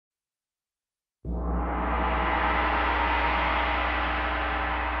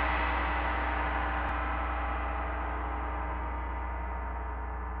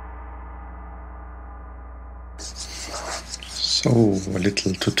So, a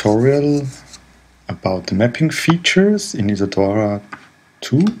little tutorial about the mapping features in Isadora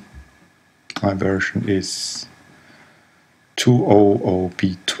 2. My version is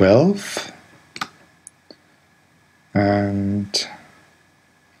 200B12 and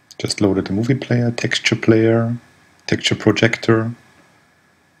just loaded the movie player, texture projector,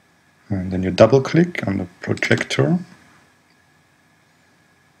 and then you double click on the projector,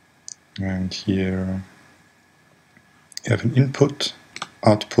 and here you have an input,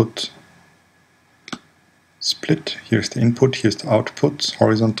 output, split. Here's the input, here's the output,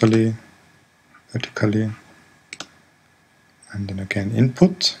 horizontally, vertically, and then again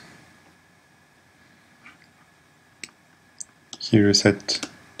input. Here is set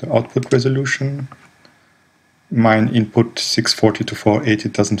the output resolution. Mine input 640 to 480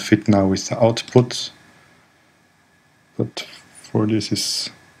 doesn't fit now with the output, but for this is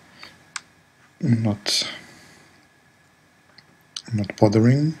not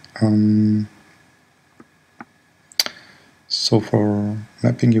bothering. So for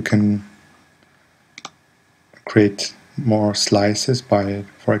mapping you can create more slices by,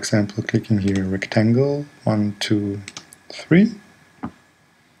 for example, clicking here rectangle 1, 2, 3,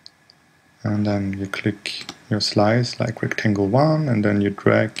 and then you click your slice like rectangle 1, and then you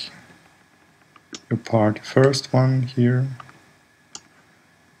drag your part, first one here,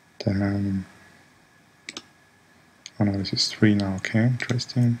 then oh no, this is 3 now, okay,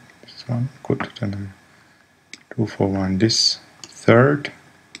 interesting, this is 1, good, then I do for one this third,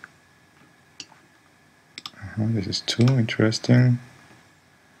 this is 2, interesting,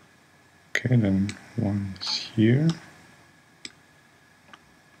 okay, then 1 is here,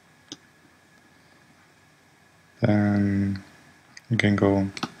 then you can go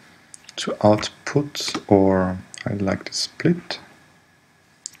to output, or I like the split.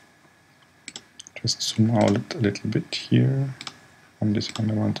 Just zoom out a little bit here. On this one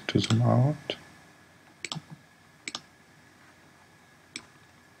I wanted to zoom out.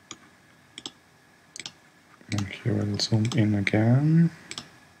 And here I'll zoom in again.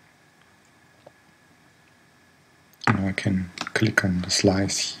 Now I can click on the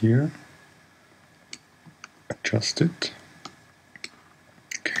slice here. Adjust it.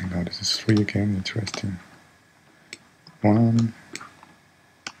 Okay, now this is 3 again, interesting. 1.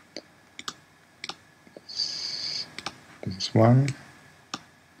 This is 1.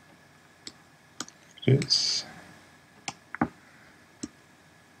 This.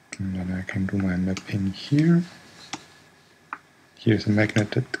 And then I can do my mapping here. Here's a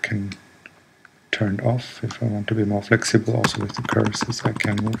magnet that can turn off if I want to be more flexible. Also with the cursors I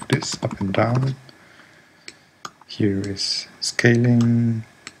can move this up and down. Here is scaling,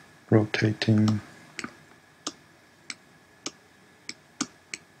 rotating,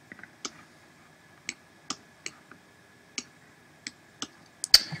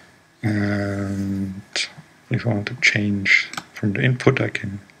 and if I want to change from the input I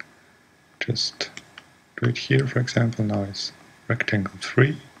can just do it here. For example, now it's rectangle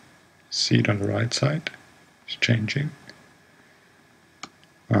 3, see it on the right side, it's changing.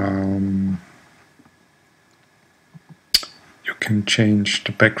 You can change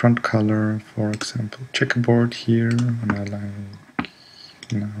the background color, for example checkerboard here, and I like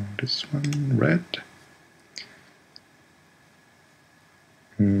now this one, red.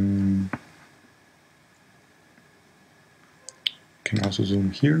 Can also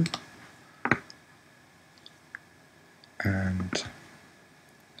zoom here, and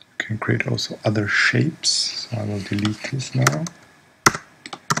you can create also other shapes. So I will delete this now.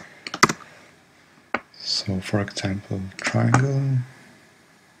 So for example, triangle.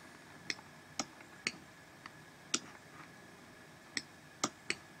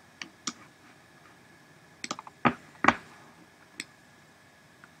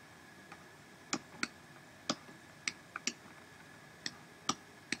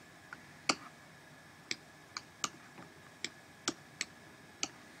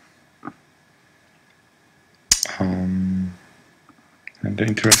 And the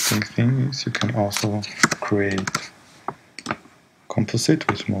interesting thing is you can also create composite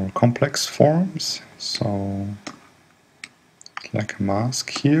with more complex forms, so like a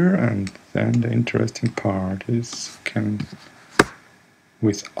mask here, and then the interesting part is you can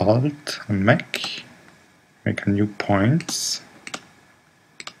with Alt and Mac make a new points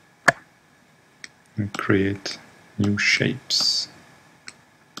and create new shapes.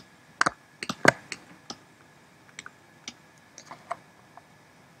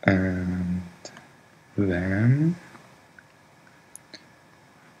 And then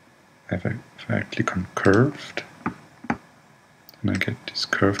if I click on curved, and I get these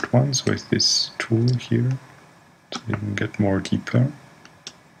curved ones with this tool here, to even get more deeper.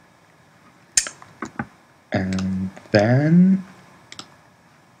 And then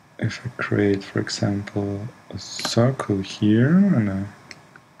if I create, for example, a circle here and I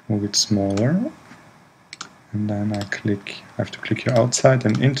move it smaller, and then I have to click here outside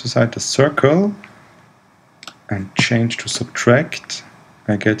and inside the circle and change to subtract,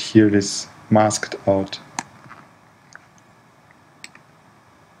 I get here this masked out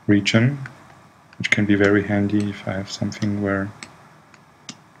region, which can be very handy if I have something where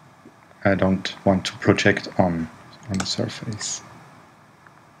I don't want to project on the surface.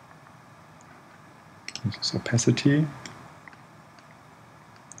 This is opacity.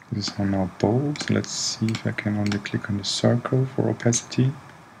 This is now bold. So let's see if I can only click on the circle for opacity.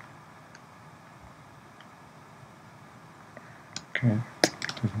 Okay,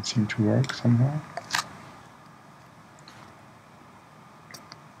 doesn't seem to work somehow.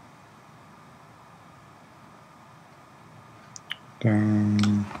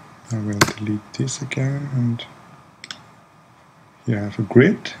 Then I will delete this again, and here I have a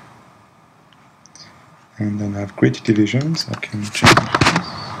grid. And then I have grid divisions. I can change this.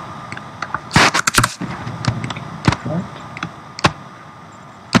 Right.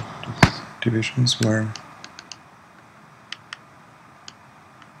 These divisions where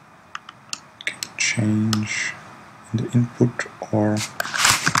I can change the input or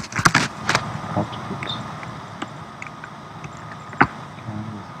output.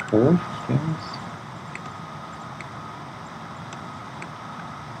 With curve things.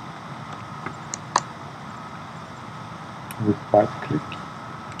 With right click, I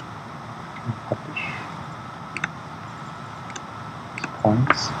can publish these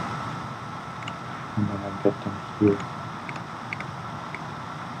points, and then I get them here.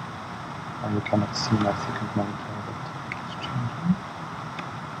 And you cannot see my second monitor, but it's changing.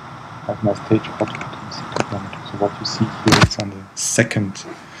 I have my stage output on the second monitor, so what you see here is on the second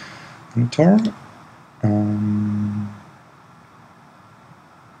monitor.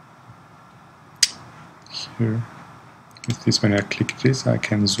 Here. With this, when I click this, I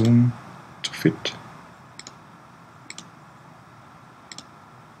can zoom to fit.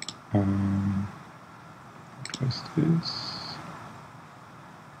 What was this?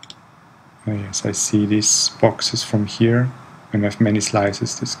 Oh yes, I see these boxes from here. When I have many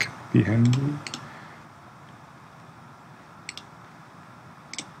slices, this can be handy.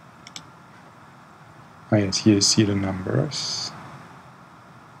 Oh yes, here you see the numbers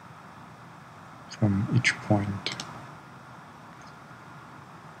from each point.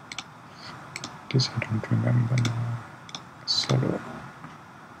 This I don't remember now. Sort of.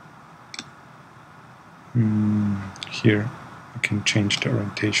 Here I can change the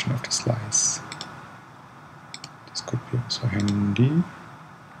orientation of the slice. This could be also handy.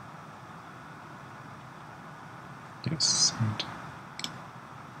 Yes, and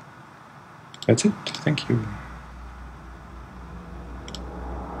that's it. Thank you.